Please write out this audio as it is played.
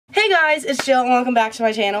guys, it's Jill and welcome back to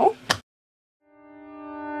my channel.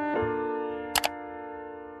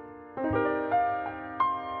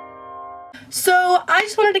 So I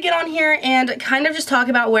just wanted to get on here and kind of just talk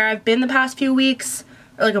about where I've been the past few weeks,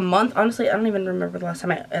 or like a month. Honestly, I don't even remember the last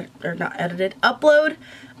time I uploaded.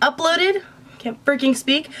 Can't freaking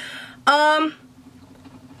speak. But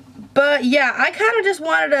yeah, I kind of just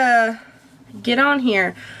wanted to get on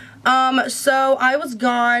here. So I was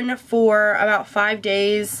gone for about 5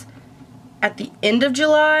 days at the end of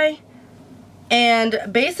July, and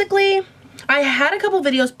basically I had a couple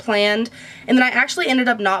videos planned, and then I actually ended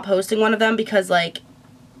up not posting one of them because, like,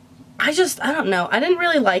 I don't know, I didn't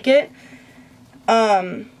really like it.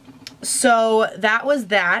 So that was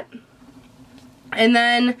that. And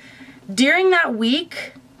then during that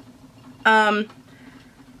week, okay,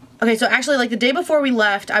 so actually, like, the day before we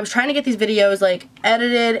left, I was trying to get these videos, like,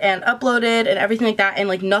 edited and uploaded and everything like that, and,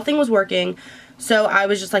 like, nothing was working. So I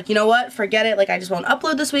was just like, you know what, forget it, like, I just won't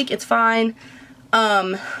upload this week, it's fine.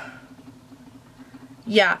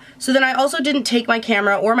 Yeah, so then I also didn't take my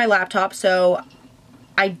camera or my laptop, so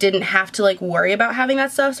I didn't have to, like, worry about having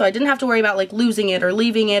that stuff, so I didn't have to worry about, like, losing it or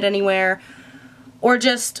leaving it anywhere, or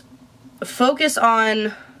just focus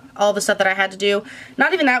on all the stuff that I had to do.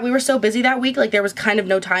 Not even that, we were so busy that week, like, there was kind of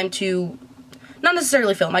no time to, not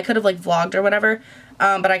necessarily film, I could have, like, vlogged or whatever,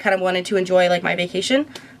 but I kind of wanted to enjoy, like, my vacation,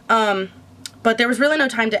 but there was really no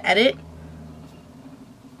time to edit,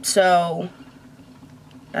 so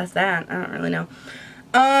that's that. I don't really know.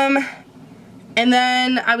 And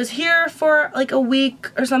then I was here for like a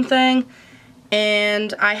week or something,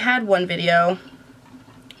 and I had one video,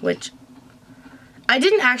 which I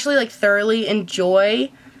didn't actually like thoroughly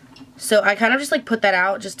enjoy, so I kind of just like put that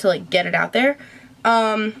out just to like get it out there.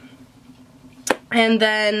 And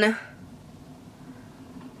then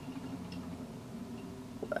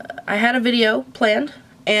I had a video planned,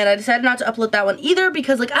 and I decided not to upload that one either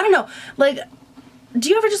because, like, I don't know, like, do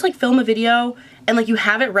you ever just like film a video and like you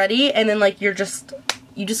have it ready and then like you just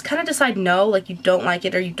kind of decide no, like you don't like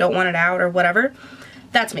it or you don't want it out or whatever?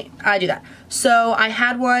 That's me. I do that. So I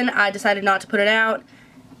had one, I decided not to put it out,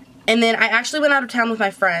 and then I actually went out of town with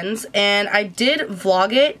my friends and I did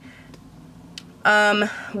vlog it,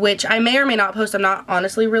 which I may or may not post. I'm not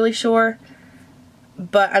honestly really sure,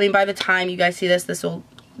 but I mean, by the time you guys see this,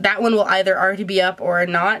 that one will either already be up or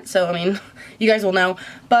not, so I mean, you guys will know.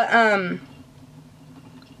 But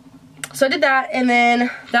so I did that, and then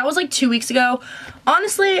that was like 2 weeks ago.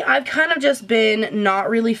 Honestly, I've kind of just been not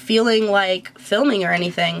really feeling like filming or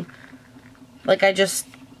anything. Like, I don't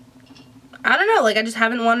know, like I just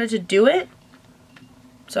haven't wanted to do it.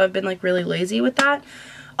 So I've been like really lazy with that.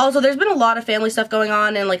 Also, there's been a lot of family stuff going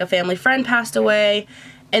on, and like a family friend passed away.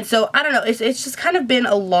 And so, I don't know, it's just kind of been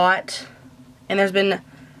a lot, and there's been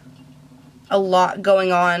a lot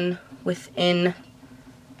going on within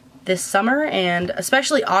this summer, and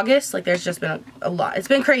especially August. Like, there's just been a lot. It's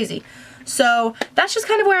been crazy. So that's just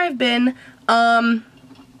kind of where I've been. I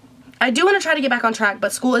do want to try to get back on track,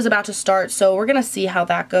 but school is about to start, so we're gonna see how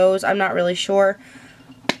that goes. I'm not really sure,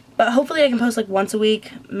 but hopefully I can post like once a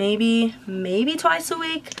week, maybe twice a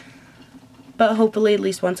week, but hopefully at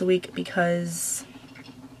least once a week, because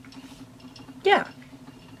yeah.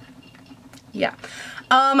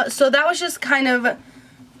 So that was just kind of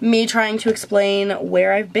me trying to explain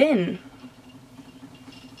where I've been.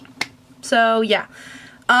 So yeah,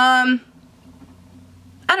 I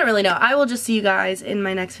don't really know. I will just see you guys in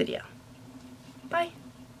my next video. Bye.